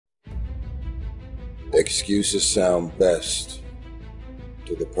Excuses sound best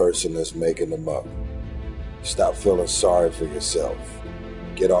to the person that's making them up. Stop feeling sorry for yourself.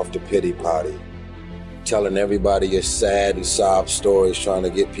 Get off the pity potty. Telling everybody your sad and sob stories, trying to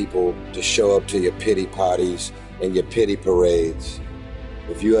get people to show up to your pity potties and your pity parades.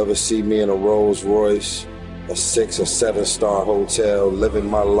 If you ever see me in a Rolls Royce, a 6 or 7-star hotel, living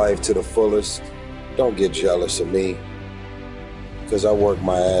my life to the fullest, don't get jealous of me, because I worked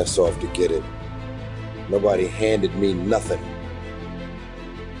my ass off to get it. Nobody handed me nothing.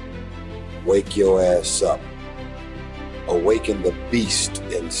 Wake your ass up. Awaken the beast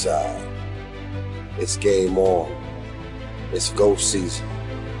inside. It's game on. It's go season.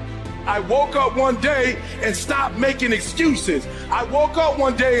 I woke up one day and stopped making excuses. I woke up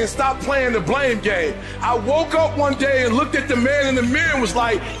one day and stopped playing the blame game. I woke up one day and looked at the man in the mirror and was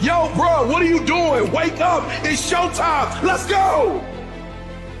like, yo, bro, what are you doing? Wake up. It's showtime. Let's go.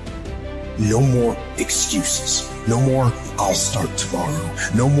 No more excuses. No more, I'll start tomorrow.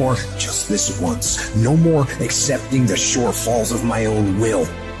 No more, just this once. No more accepting the shortfalls of my own will.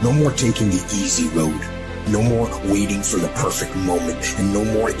 No more taking the easy road. No more waiting for the perfect moment. And no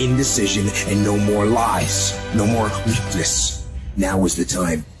more indecision and no more lies. No more weakness. Now is the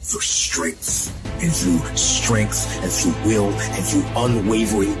time for strength. And through strength and through will and through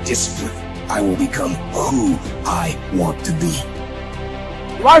unwavering discipline, I will become who I want to be.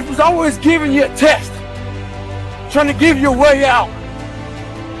 Life is always giving you a test, trying to give you a way out,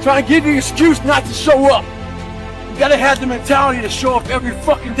 trying to give you an excuse not to show up. You gotta have the mentality to show up every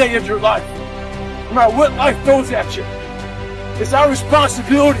fucking day of your life, no matter what life throws at you. It's our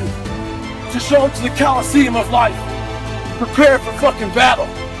responsibility to show up to the Coliseum of life, prepare for fucking battle.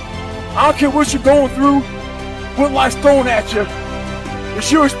 I don't care what you're going through, what life's throwing at you.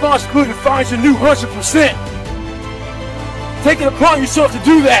 It's your responsibility to find your new 100%. Take it upon yourself to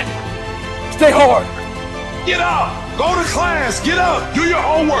do that. Stay hard. Get up. Go to class. Get up. Do your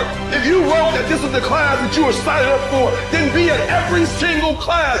homework. If you wrote that this is the class that you were signed up for, then be at every single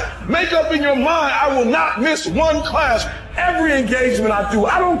class. Make up in your mind, I will not miss one class. Every engagement I do,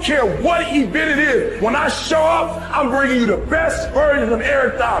 I don't care what event it is. When I show up, I'm bringing you the best version of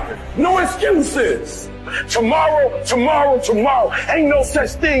Eric Dobbins. No excuses. Tomorrow, tomorrow, tomorrow. Ain't no such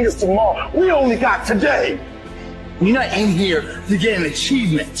thing as tomorrow. We only got today. You're not in here to get an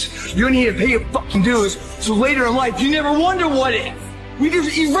achievement. You're in here to pay your fucking dues, so later in life you never wonder what if. We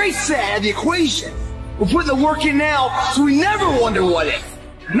just erase that out of the equation. We're putting the work in now, so we never wonder what if.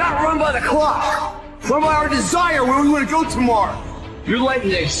 Not run by the clock. Run by our desire where we want to go tomorrow. Your life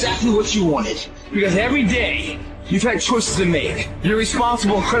is exactly what you wanted, because every day you've had choices to make. You're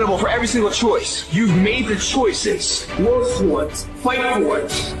responsible and credible for every single choice. You've made the choices. Work for it. Fight for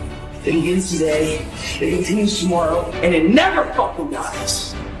it. It begins today, it continues tomorrow, and it never fucking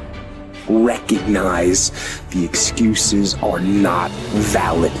dies. Recognize the excuses are not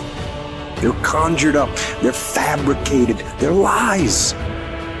valid. They're conjured up, they're fabricated, they're lies.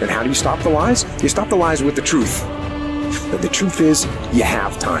 And how do you stop the lies? You stop the lies with the truth. But the truth is, you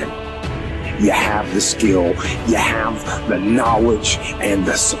have time. You have the skill, you have the knowledge and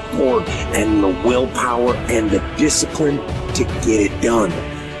the support and the willpower and the discipline to get it done.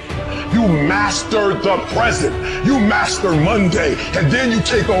 You master the present. You master Monday, and then you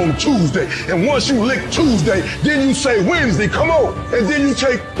take on Tuesday. And once you lick Tuesday, then you say Wednesday, come on. And then you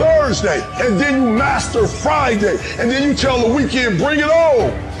take Thursday, and then you master Friday. And then you tell the weekend, bring it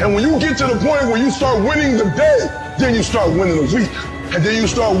on. And when you get to the point where you start winning the day, then you start winning the week. And then you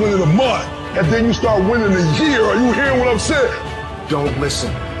start winning the month. And then you start winning the year. Are you hearing what I'm saying? Don't listen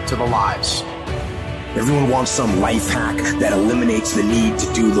to the lies. Everyone wants some life hack that eliminates the need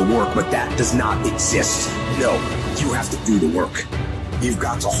to do the work, but that does not exist. No, you have to do the work. You've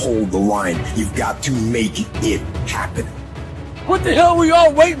got to hold the line. You've got to make it happen. What the hell are we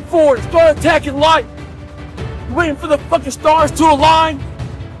all waiting for to start attacking life? Waiting for the fucking stars to align?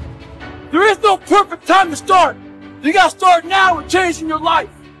 There is no perfect time to start. You gotta start now with changing your life.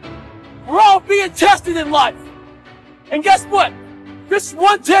 We're all being tested in life. And guess what? This is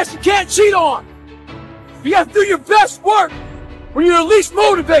one test you can't cheat on. You have to do your best work when you're least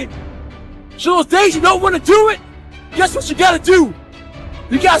motivated. So those days you don't want to do it, guess what you gotta do?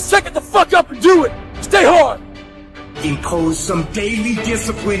 You gotta suck it the fuck up and do it. Stay hard. Impose some daily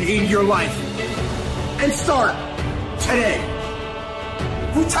discipline in your life. And start today.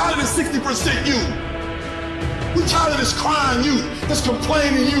 We're tired of this 60% you. We're tired of this crying you, this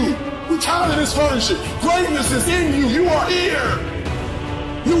complaining you. We're tired of this furniture. Greatness is in you. You are here.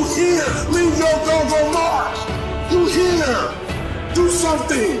 You here. Leave your go-go mark. You here. Do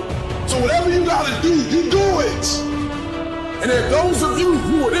something. So whatever you gotta do, you do it. And if those of you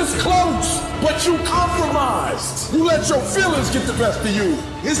who are this close, but you come compromised. You let your feelings get the best of you.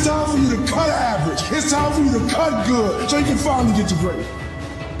 It's time for you to cut average. It's time for you to cut good so you can finally get to great.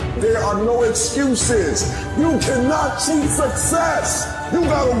 There are no excuses. You cannot cheat success. You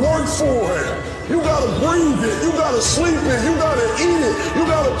gotta work for it. You gotta breathe it. You gotta sleep it. You gotta eat it. You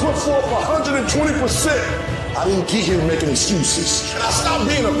gotta put forth 120%. I didn't get here making excuses. And I stopped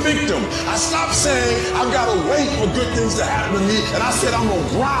being a victim. I stopped saying I've got to wait for good things to happen to me. And I said I'm going to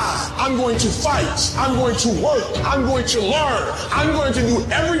grind. I'm going to fight. I'm going to work. I'm going to learn. I'm going to do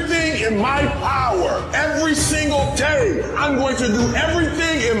everything in my power. Every single day, I'm going to do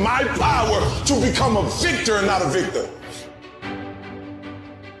everything in my power to become a victor and not a victim.